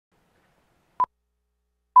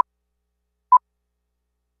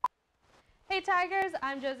Hey Tigers,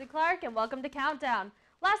 I'm Josie Clark and welcome to Countdown.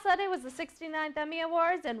 Last Sunday was the 69th Emmy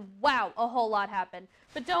Awards and wow, a whole lot happened.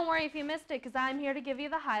 But don't worry if you missed it because I'm here to give you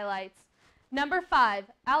the highlights. Number 5,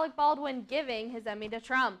 Alec Baldwin giving his Emmy to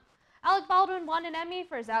Trump. Alec Baldwin won an Emmy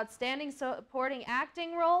for his outstanding supporting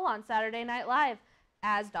acting role on Saturday Night Live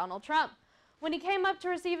as Donald Trump. When he came up to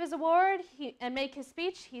receive his award and make his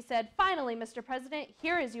speech, he said, "Finally, Mr. President,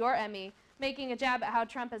 here is your Emmy," making a jab at how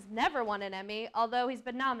Trump has never won an Emmy, although he's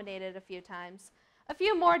been nominated a few times. A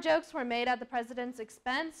few more jokes were made at the president's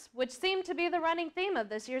expense, which seemed to be the running theme of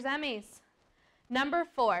this year's Emmys. Number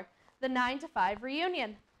 4, the 9 to 5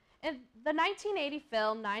 reunion. The 1980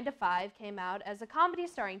 film 9 to 5 came out as a comedy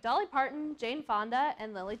starring Dolly Parton, Jane Fonda,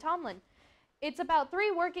 and Lily Tomlin. It's about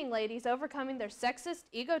 3 working ladies overcoming their sexist,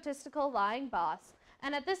 egotistical, lying boss.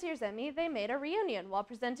 And at this year's Emmy, they made a reunion while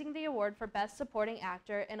presenting the award for Best Supporting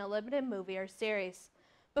Actor in a limited movie or series.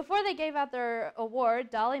 Before they gave out their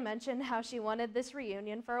award, Dolly mentioned how she wanted this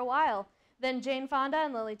reunion for a while. Then Jane Fonda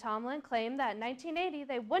and Lily Tomlin claimed that in 1980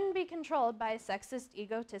 they wouldn't be controlled by a sexist,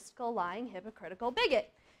 egotistical, lying, hypocritical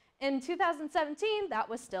bigot. In 2017, that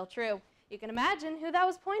was still true. You can imagine who that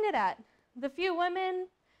was pointed at.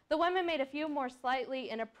 The women made a few more slightly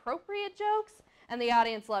inappropriate jokes, and the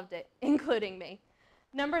audience loved it, including me.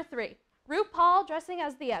 Number 3, RuPaul dressing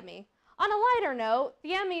as the Emmy. On a lighter note,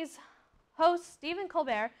 the Emmys host Stephen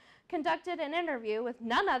Colbert conducted an interview with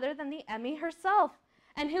none other than the Emmy herself.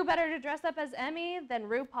 And who better to dress up as Emmy than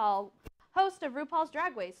RuPaul, host of RuPaul's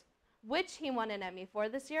Drag Race, which he won an Emmy for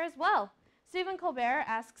this year as well. Stephen Colbert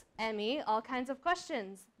asks Emmy all kinds of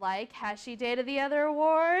questions, like has she dated the other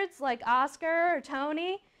awards, like Oscar or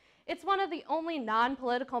Tony? It's one of the only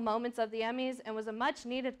non-political moments of the Emmys and was a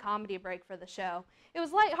much-needed comedy break for the show. It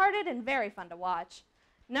was lighthearted and very fun to watch.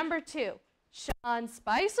 Number 2, Sean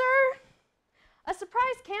Spicer? A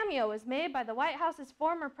surprise cameo was made by the White House's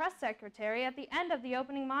former press secretary at the end of the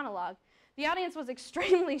opening monologue. The audience was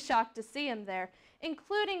extremely shocked to see him there,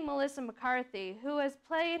 including Melissa McCarthy, who has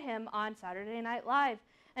played him on Saturday Night Live,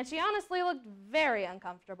 and she honestly looked very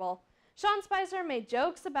uncomfortable. Sean Spicer made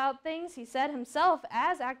jokes about things he said himself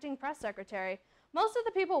as acting press secretary. Most of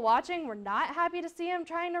the people watching were not happy to see him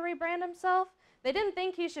trying to rebrand himself. They didn't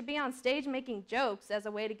think he should be on stage making jokes as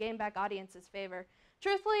a way to gain back audience's favor.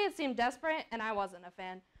 Truthfully, it seemed desperate, and I wasn't a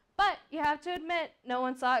fan. But you have to admit, no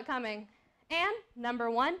one saw it coming. And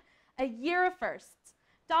number 1, a year of firsts.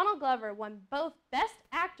 Donald Glover won both Best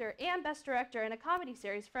Actor and Best Director in a comedy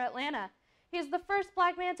series for Atlanta. He is the first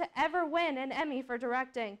black man to ever win an Emmy for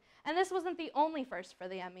directing, and this wasn't the only first for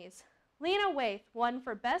the Emmys. Lena Waithe won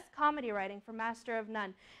for Best Comedy Writing for Master of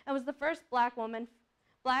None, and was the first black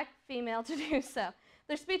female to do so.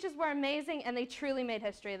 Their speeches were amazing, and they truly made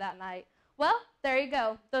history that night. Well, there you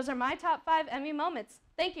go. Those are my top 5 Emmy moments.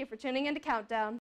 Thank you for tuning in to Countdown.